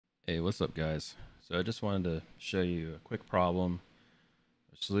Hey, what's up, guys? So I just wanted to show you a quick problem,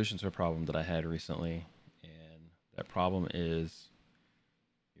 a solution to a problem that I had recently. And that problem is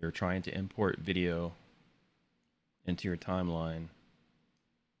you're trying to import video into your timeline,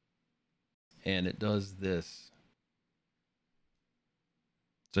 and it does this.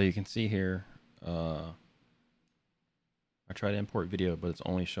 So you can see here, I try to import video, but it's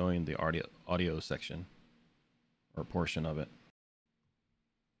only showing the audio section or portion of it.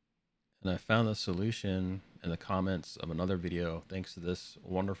 And I found the solution in the comments of another video thanks to this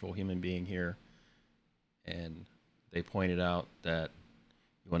wonderful human being here. And they pointed out that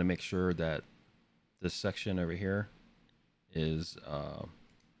you want to make sure that this section over here is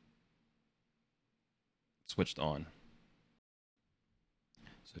switched on.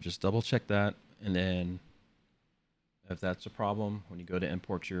 So just double check that, and then if that's a problem, when you go to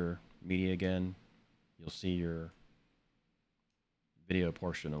import your media again, you'll see your video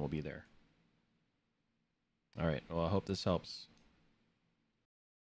portion will be there. All right, well, I hope this helps.